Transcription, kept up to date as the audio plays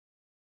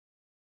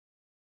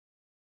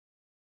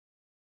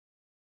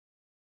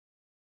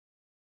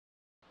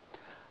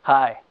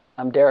Hi,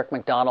 I'm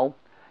McDonald,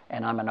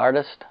 and I'm an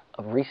artist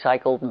of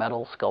recycled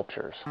metal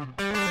sculptures.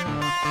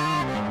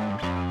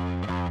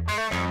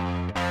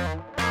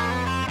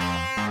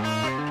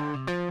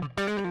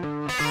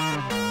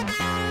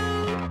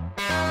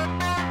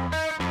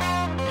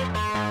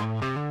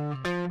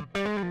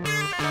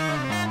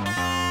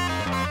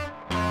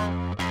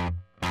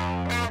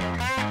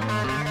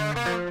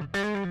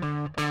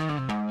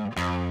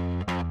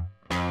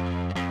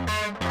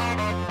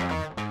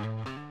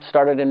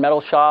 Started in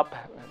metal shop,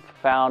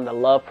 found a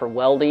love for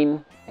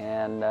welding,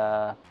 and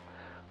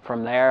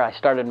from there I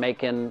started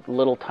making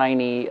little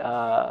tiny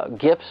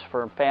gifts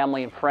for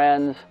family and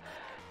friends.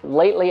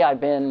 Lately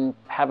I've been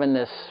having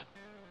this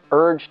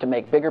urge to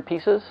make bigger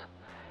pieces,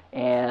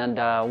 and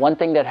one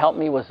thing that helped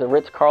me was the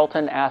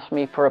Ritz-Carlton asked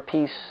me for a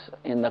piece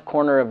in the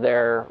corner of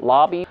their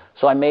lobby.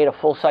 So I made a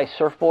full-size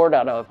surfboard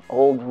out of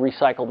old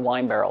recycled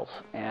wine barrels,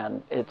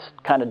 and it's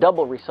kind of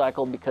double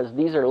recycled because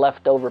these are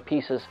leftover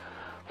pieces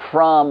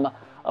from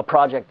a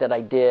project that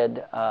I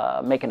did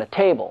making a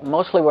table.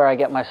 Mostly where I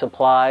get my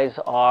supplies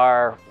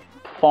are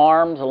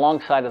farms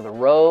alongside of the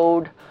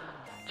road,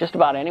 just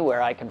about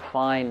anywhere I can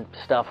find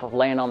stuff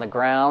laying on the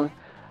ground.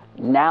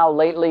 Now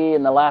lately,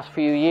 in the last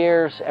few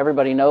years,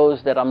 everybody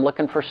knows that I'm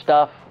looking for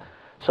stuff,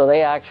 so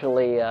they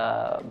actually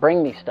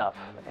bring me stuff,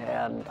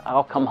 and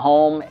I'll come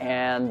home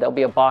and there'll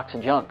be a box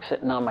of junk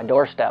sitting on my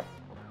doorstep.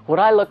 What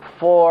I look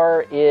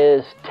for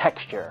is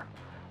texture.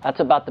 That's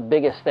about the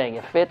biggest thing.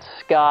 If it's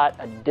got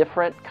a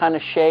different kind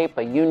of shape,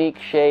 a unique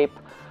shape,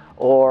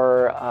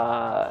 or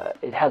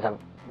it has a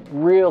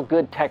real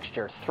good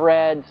texture,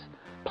 threads,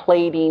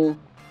 plating,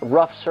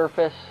 rough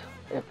surface,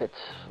 if it's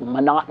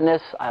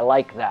monotonous, I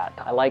like that.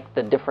 I like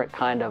the different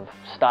kind of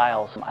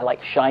styles. I like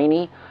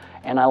shiny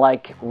and I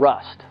like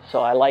rust. So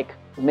I like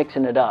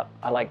mixing it up.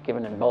 I like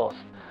giving it both,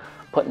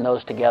 putting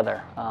those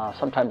together.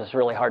 Sometimes it's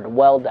really hard to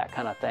weld that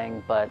kind of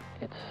thing, but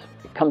it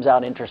comes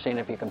out interesting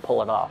if you can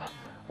pull it off.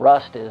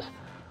 Rust is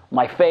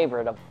my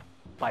favorite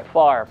by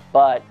far,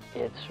 but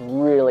it's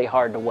really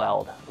hard to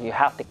weld. You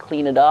have to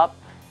clean it up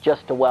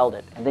just to weld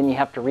it, and then you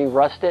have to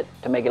re-rust it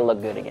to make it look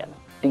good again.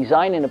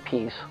 Designing a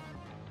piece,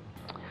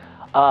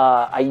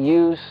 I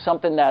use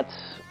something that's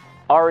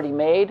already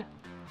made,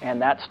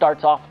 and that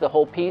starts off the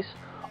whole piece,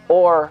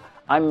 or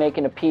I'm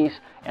making a piece,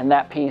 and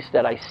that piece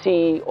that I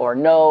see or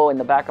know in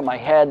the back of my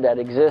head that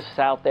exists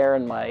out there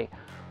in my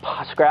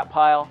scrap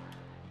pile,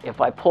 if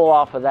I pull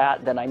off of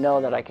that, then I know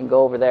that I can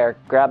go over there,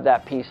 grab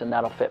that piece, and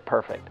that'll fit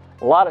perfect.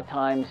 A lot of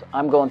times,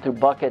 I'm going through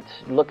buckets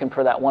looking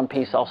for that one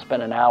piece. I'll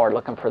spend an hour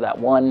looking for that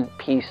one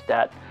piece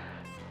that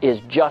is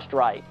just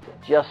right,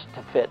 just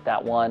to fit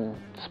that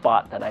one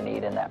spot that I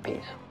need in that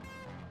piece.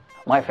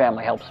 My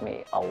family helps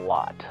me a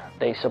lot.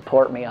 They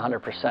support me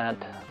 100%.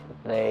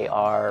 They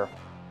are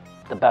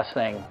the best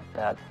thing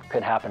that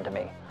could happen to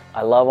me.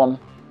 I love them.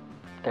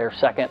 They're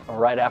second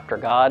right after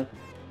God.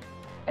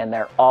 And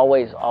they're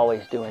always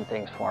doing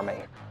things for me.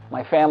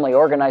 My family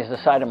organized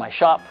the side of my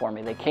shop for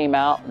me. They came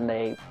out and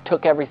they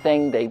took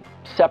everything, they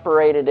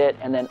separated it,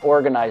 and then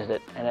organized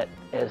it, and it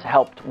has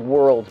helped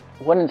worlds.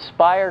 What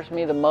inspires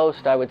me the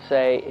most, I would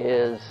say,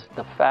 is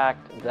the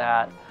fact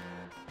that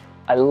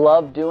I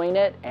love doing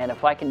it, and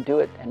if I can do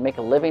it and make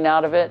a living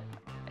out of it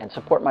and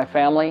support my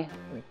family,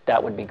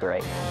 that would be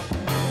great.